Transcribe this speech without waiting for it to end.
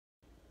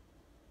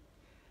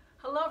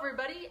Hello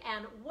everybody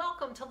and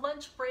welcome to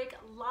Lunch Break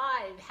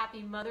Live.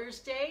 Happy Mother's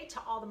Day to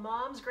all the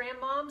moms,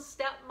 grandmoms,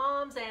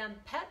 stepmoms,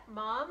 and pet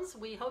moms.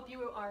 We hope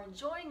you are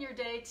enjoying your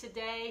day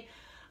today.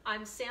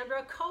 I'm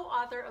Sandra,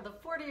 co-author of the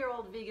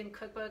 40-year-old Vegan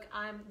Cookbook.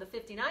 I'm the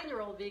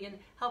 59-year-old vegan,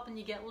 helping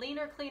you get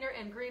leaner, cleaner,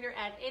 and greener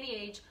at any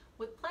age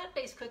with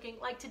plant-based cooking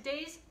like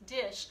today's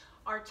dish,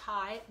 our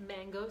Thai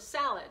mango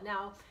salad.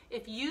 Now,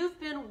 if you've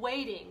been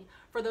waiting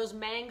for those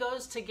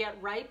mangoes to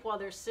get ripe while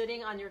they're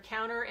sitting on your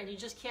counter and you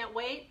just can't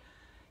wait,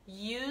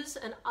 use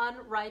an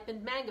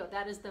unripened mango.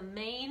 That is the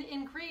main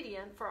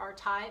ingredient for our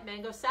Thai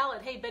mango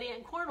salad. Hey, Betty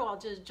Ann Cornwall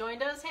just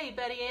joined us. Hey,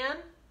 Betty Ann.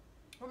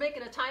 We're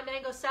making a Thai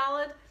mango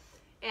salad,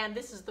 and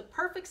this is the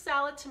perfect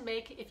salad to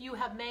make if you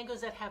have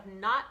mangoes that have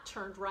not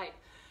turned ripe.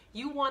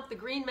 You want the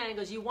green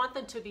mangoes, you want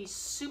them to be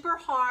super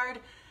hard,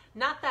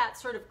 not that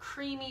sort of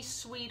creamy,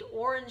 sweet,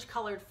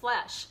 orange-colored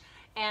flesh.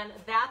 And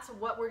that's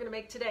what we're gonna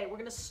make today. We're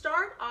gonna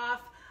start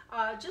off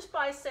just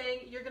by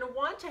saying you're gonna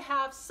want to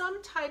have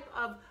some type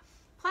of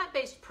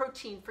plant-based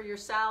protein for your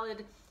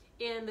salad.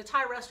 In the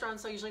Thai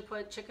restaurants, I usually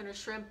put chicken or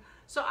shrimp.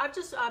 So I've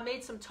just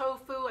made some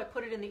tofu. I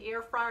put it in the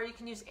air fryer. You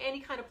can use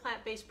any kind of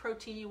plant-based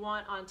protein you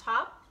want on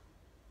top.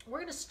 We're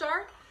gonna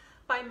start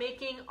by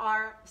making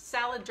our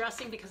salad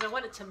dressing because I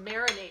want it to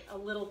marinate a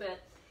little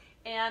bit.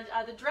 And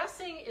the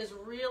dressing is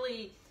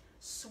really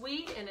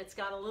sweet and it's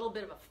got a little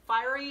bit of a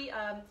fiery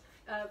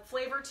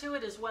flavor to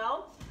it as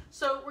well.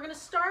 So we're gonna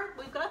start,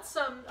 we've got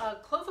some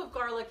clove of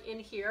garlic in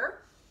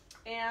here.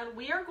 And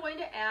we are going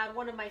to add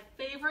one of my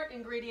favorite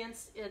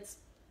ingredients. It's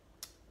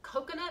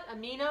coconut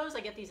aminos.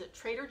 I get these at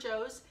Trader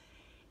Joe's.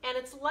 And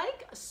it's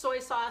like soy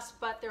sauce,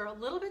 but they're a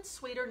little bit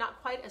sweeter,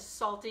 not quite as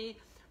salty.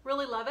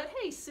 Really love it.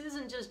 Hey,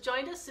 Susan just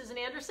joined us. Susan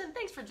Anderson,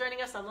 thanks for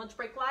joining us on Lunch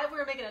Break Live.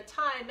 We're making a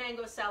Thai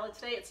mango salad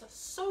today. It's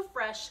so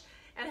fresh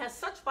and has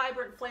such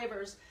vibrant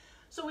flavors.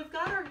 So we've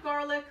got our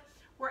garlic.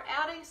 We're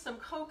adding some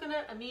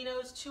coconut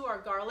aminos to our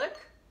garlic.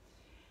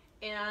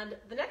 And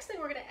the next thing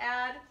we're going to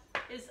add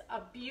is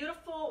a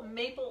beautiful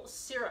maple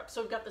syrup.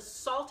 So we've got the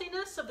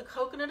saltiness of the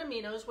coconut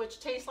aminos, which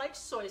taste like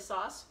soy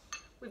sauce.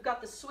 We've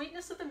got the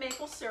sweetness of the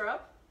maple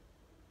syrup.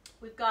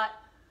 We've got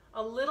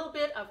a little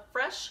bit of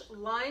fresh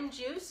lime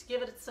juice,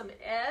 give it some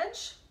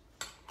edge.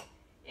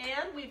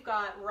 And we've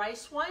got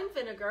rice wine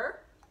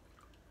vinegar.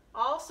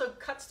 Also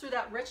cuts through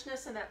that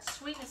richness and that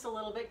sweetness a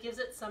little bit, gives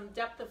it some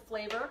depth of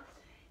flavor.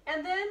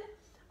 And then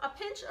a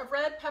pinch of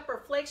red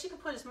pepper flakes. You can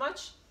put as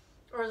much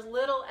or as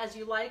little as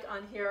you like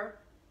on here.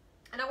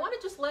 And I want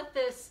to just let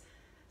this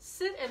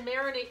sit and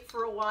marinate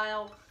for a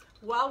while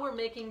we're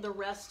making the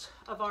rest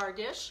of our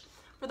dish.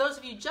 For those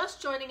of you just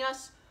joining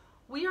us,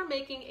 we are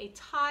making a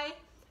Thai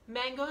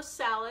mango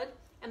salad,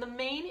 and the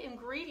main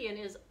ingredient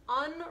is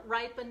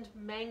unripened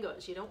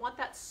mangoes. You don't want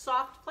that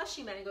soft,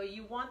 fleshy mango.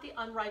 You want the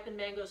unripened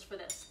mangoes for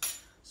this.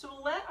 So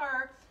we'll let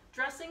our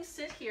dressing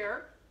sit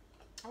here.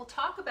 We'll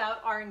talk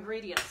about our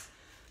ingredients.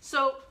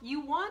 So you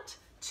want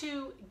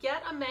to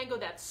get a mango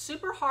that's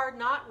super hard,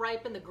 not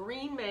ripened, the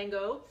green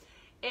mango.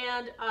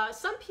 And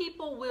some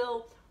people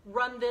will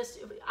run this.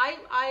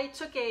 I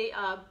took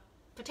a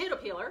potato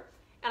peeler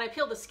and I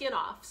peeled the skin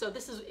off. So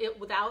this is it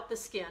without the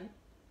skin.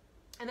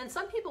 And then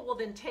some people will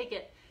then take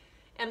it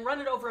and run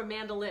it over a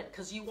mandolin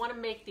because you want to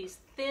make these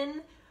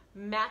thin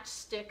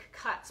matchstick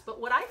cuts.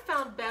 But what I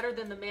found better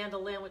than the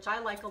mandolin, which I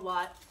like a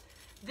lot,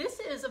 this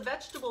is a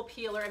vegetable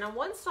peeler. And on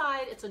one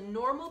side, it's a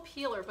normal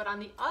peeler, but on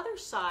the other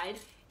side,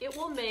 it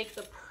will make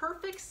the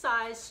perfect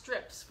size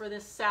strips for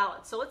this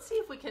salad. So let's see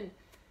if we can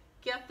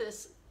get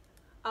this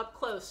up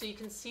close so you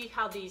can see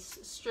how these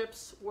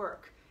strips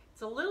work.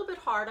 It's a little bit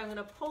hard. I'm going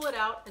to pull it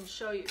out and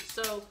show you.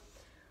 So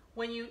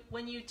when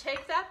you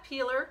take that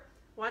peeler,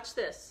 watch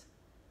this.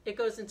 It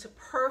goes into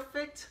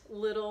perfect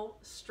little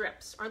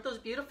strips. Aren't those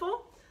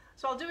beautiful?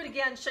 So I'll do it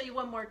again, show you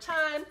one more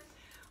time.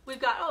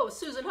 We've got, oh,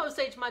 Susan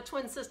Hosage, my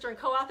twin sister and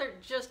co-author,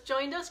 just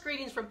joined us.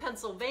 Greetings from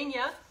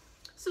Pennsylvania.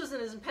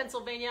 Susan is in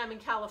Pennsylvania, I'm in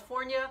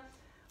California.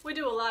 We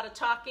do a lot of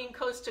talking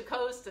coast to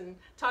coast and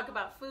talk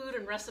about food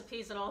and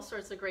recipes and all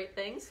sorts of great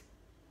things.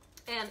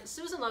 And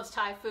Susan loves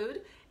Thai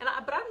food, but I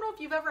don't know if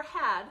you've ever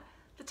had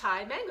the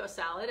Thai mango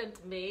salad and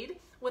made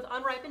with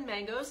unripened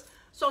mangoes.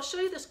 So I'll show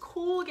you this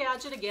cool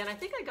gadget again. I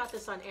think I got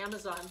this on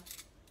Amazon,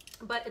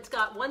 but it's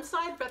got one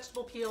side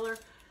vegetable peeler,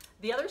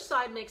 the other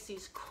side makes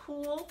these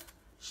cool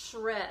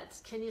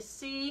shreds. Can you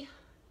see?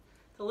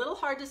 It's a little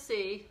hard to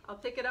see. I'll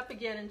pick it up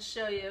again and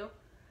show you.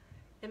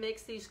 It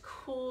makes these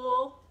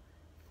cool,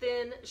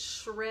 thin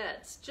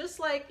shreds, just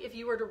like if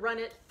you were to run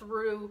it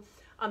through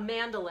a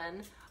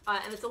mandolin,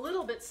 and it's a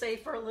little bit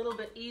safer, a little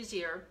bit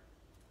easier.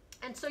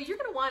 And so you're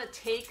gonna wanna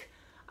take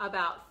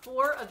about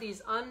 4 of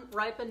these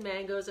unripened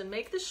mangoes and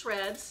make the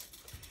shreds.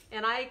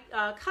 And I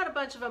cut a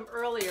bunch of them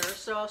earlier,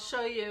 so I'll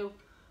show you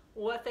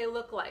what they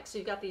look like. So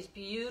you've got these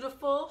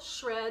beautiful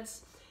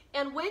shreds.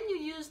 And when you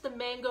use the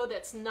mango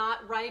that's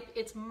not ripe,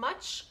 it's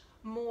much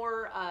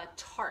more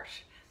tart.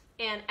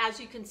 And as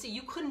you can see,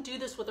 you couldn't do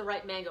this with a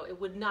ripe mango. It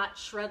would not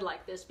shred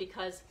like this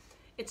because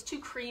it's too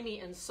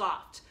creamy and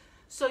soft.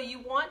 So you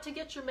want to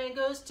get your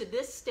mangoes to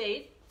this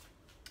state.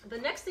 The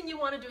next thing you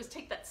want to do is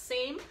take that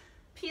same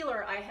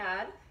peeler I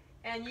had,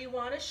 and you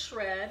want to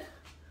shred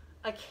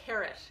a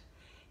carrot.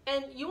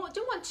 And you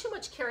don't want too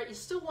much carrot. You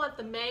still want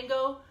the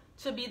mango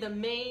to be the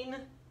main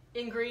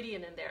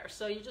ingredient in there.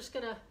 So you're just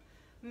gonna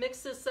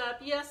mix this up.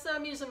 Yes,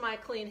 I'm using my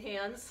clean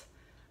hands.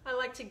 I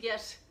like to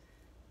get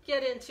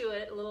into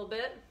it a little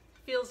bit.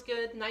 Feels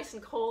good, nice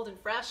and cold and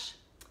fresh.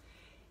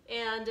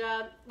 And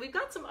we've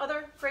got some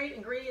other great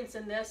ingredients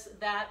in this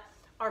that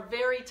are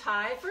very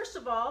Thai. First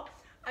of all,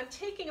 I'm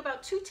taking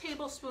about 2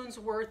 tablespoons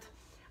worth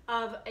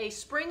of a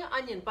spring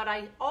onion, but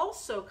I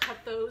also cut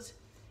those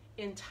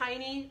in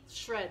tiny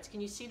shreds.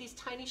 Can you see these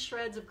tiny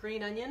shreds of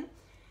green onion?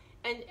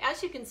 And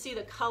as you can see,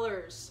 the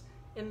colors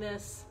in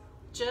this,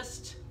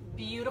 just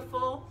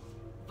beautiful,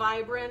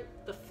 vibrant,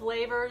 the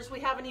flavors. We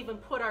haven't even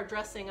put our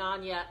dressing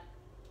on yet,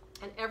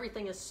 and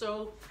everything is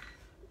so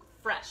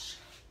fresh.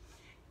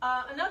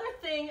 Another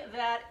thing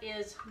that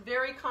is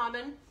very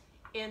common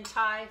in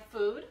Thai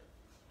food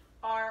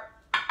are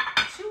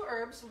 2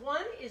 herbs.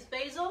 One is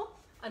basil,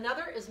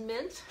 another is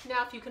mint.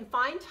 Now, if you can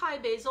find Thai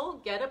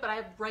basil, get it, but I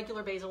have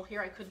regular basil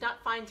here. I could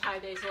not find Thai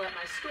basil at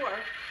my store.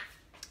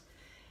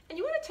 And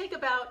you want to take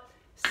about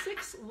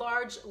 6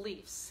 large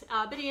leaves.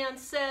 Biddy Ann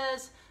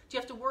says, do you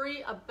have to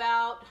worry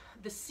about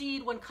the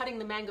seed when cutting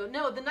the mango?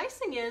 No, the nice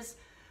thing is,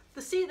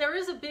 the seed, there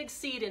is a big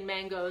seed in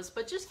mangoes,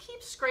 but just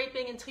keep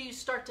scraping until you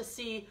start to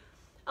see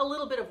a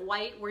little bit of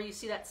white where you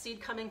see that seed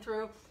coming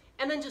through,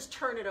 and then just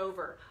turn it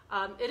over.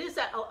 It is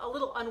a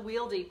little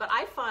unwieldy, but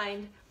I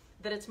find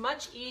that it's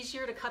much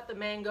easier to cut the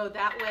mango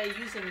that way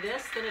using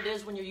this than it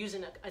is when you're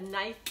using a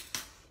knife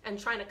and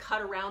trying to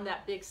cut around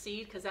that big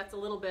seed, because that's a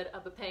little bit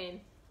of a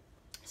pain.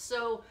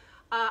 So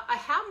I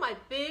have my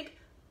big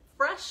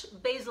fresh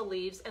basil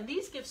leaves, and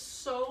these give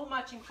so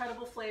much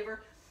incredible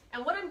flavor.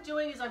 And what I'm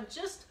doing is I'm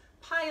just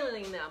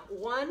piling them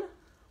one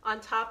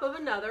on top of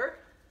another,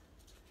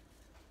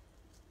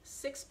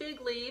 6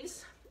 big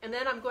leaves, and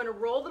then I'm going to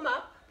roll them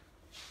up.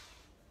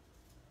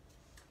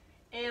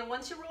 And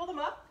once you roll them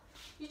up,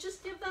 you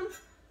just give them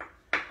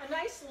a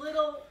nice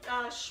little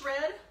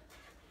shred,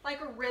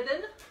 like a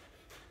ribbon.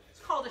 It's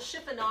called a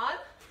chiffonade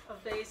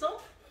of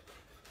basil.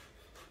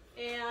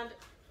 And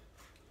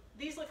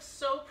these look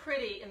so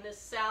pretty in this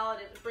salad.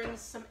 It brings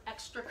some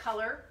extra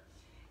color.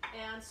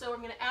 And so I'm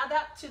going to add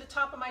that to the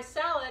top of my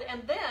salad.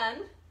 And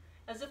then,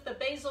 as if the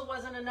basil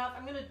wasn't enough,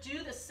 I'm going to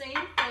do the same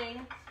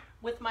thing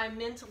with my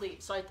mint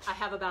leaves. So I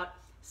have about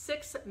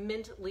 6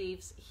 mint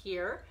leaves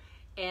here,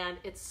 and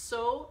it's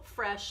so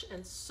fresh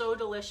and so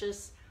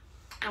delicious.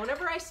 And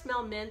whenever I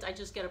smell mint, I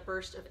just get a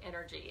burst of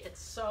energy.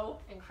 It's so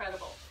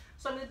incredible.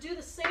 So I'm going to do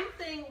the same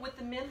thing with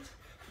the mint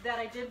that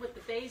I did with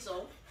the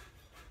basil,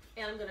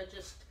 and I'm going to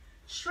just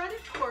shred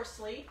it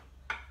coarsely.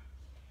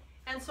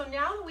 And so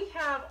now that we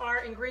have our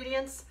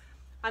ingredients,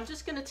 I'm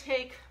just going to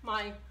take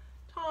my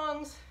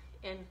tongs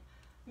and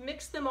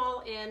mix them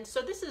all in.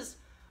 So this is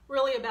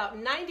really about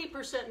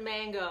 90%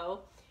 mango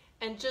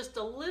and just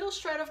a little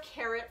shred of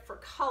carrot for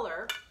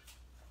color.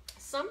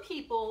 Some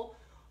people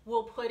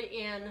will put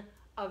in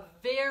a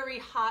very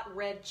hot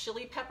red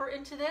chili pepper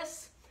into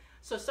this.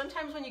 So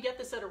sometimes when you get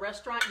this at a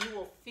restaurant, you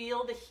will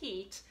feel the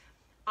heat.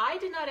 I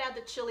did not add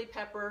the chili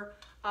pepper,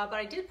 but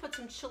I did put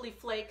some chili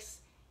flakes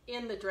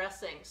in the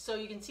dressing. So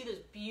you can see this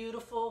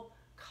beautiful,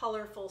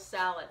 colorful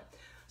salad.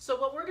 So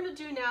what we're going to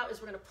do now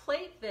is we're going to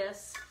plate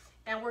this,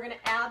 and we're going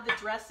to add the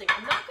dressing.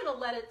 I'm not going to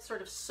let it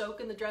sort of soak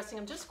in the dressing.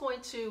 I'm just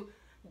going to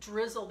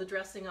drizzle the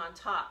dressing on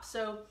top.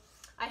 So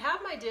I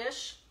have my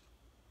dish.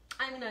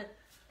 I'm going to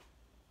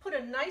put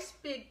a nice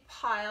big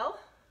pile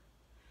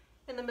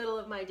in the middle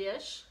of my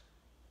dish.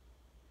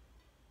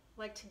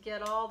 I like to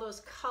get all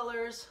those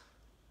colors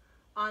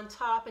on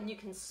top, and you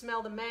can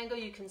smell the mango,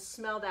 you can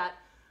smell that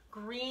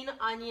green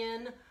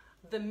onion.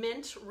 The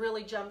mint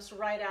really jumps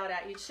right out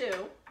at you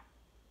too.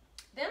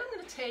 Then I'm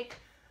going to take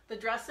the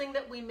dressing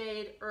that we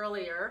made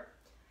earlier.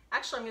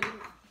 Actually, I'm going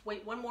to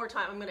wait one more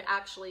time. I'm going to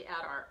actually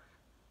add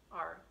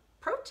our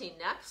protein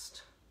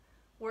next.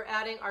 We're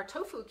adding our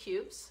tofu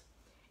cubes,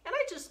 and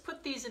I just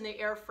put these in the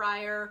air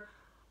fryer.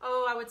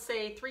 Oh, I would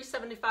say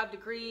 375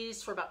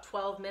 degrees for about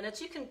 12 minutes.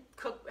 You can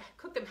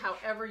cook them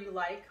however you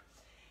like.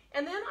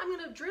 And then I'm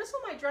going to drizzle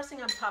my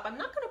dressing on top. I'm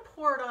not going to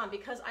pour it on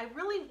because I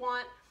really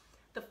want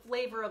the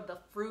flavor of the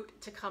fruit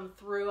to come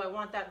through. I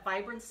want that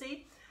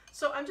vibrancy.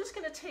 So I'm just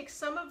going to take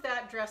some of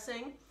that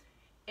dressing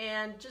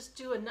and just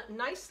do a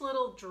nice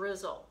little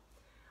drizzle.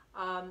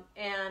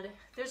 And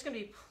there's going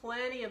to be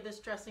plenty of this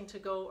dressing to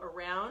go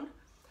around.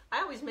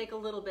 I always make a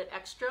little bit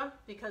extra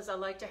because I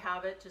like to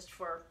have it just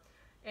for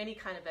any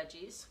kind of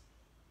veggies.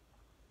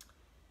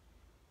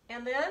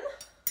 And then,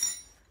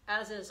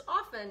 as is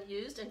often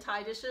used in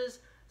Thai dishes,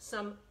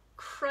 some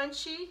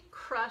crunchy,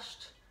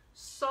 crushed,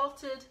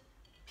 salted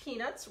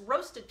peanuts,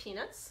 roasted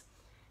peanuts.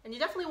 And you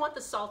definitely want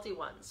the salty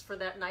ones for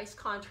that nice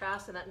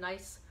contrast and that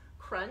nice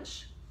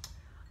crunch.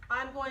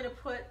 I'm going to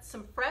put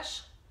some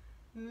fresh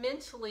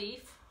mint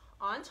leaf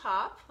on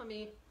top. Let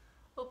me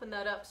open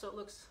that up so it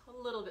looks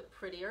a little bit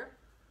prettier.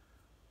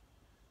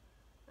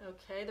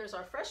 Okay, there's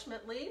our fresh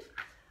mint leaf.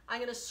 I'm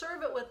going to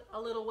serve it with a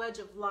little wedge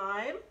of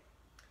lime.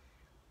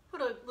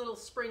 Put a little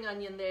spring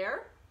onion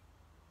there.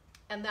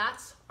 And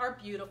that's our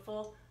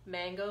beautiful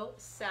mango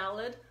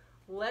salad.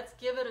 Let's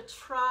give it a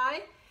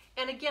try.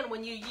 And again,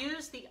 when you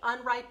use the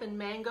unripened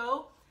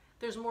mango,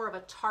 there's more of a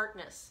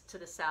tartness to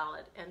the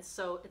salad. And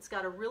so it's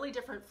got a really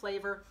different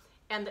flavor,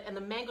 and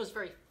the mango is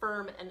very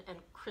firm and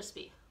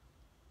crispy.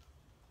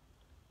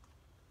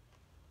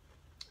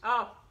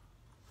 Oh,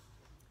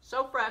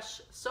 so fresh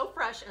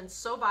and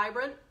so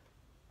vibrant.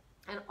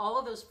 And all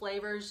of those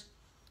flavors,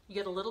 you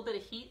get a little bit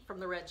of heat from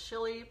the red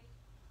chili,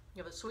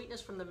 you have the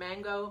sweetness from the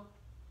mango,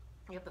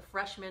 you have the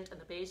fresh mint and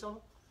the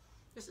basil.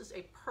 This is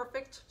a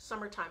perfect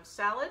summertime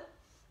salad,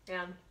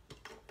 and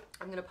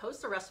I'm gonna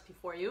post the recipe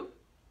for you,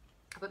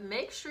 but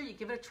make sure you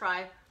give it a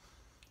try.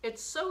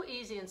 It's so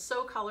easy and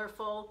so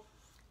colorful,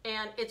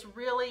 and it's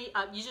really,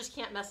 you just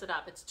can't mess it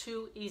up. It's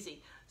too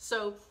easy.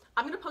 So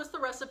I'm gonna post the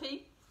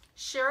recipe,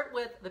 share it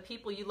with the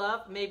people you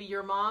love, maybe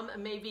your mom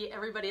and maybe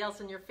everybody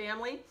else in your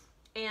family,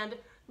 and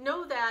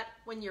know that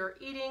when you're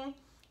eating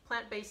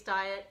plant-based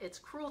diet, it's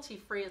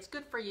cruelty-free, it's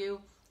good for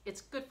you,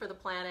 it's good for the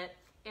planet.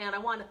 And I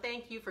want to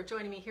thank you for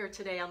joining me here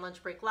today on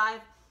Lunch Break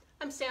Live.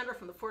 I'm Sandra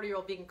from the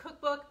 40-Year-Old Vegan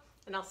Cookbook,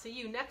 and I'll see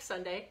you next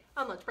Sunday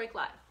on Lunch Break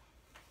Live.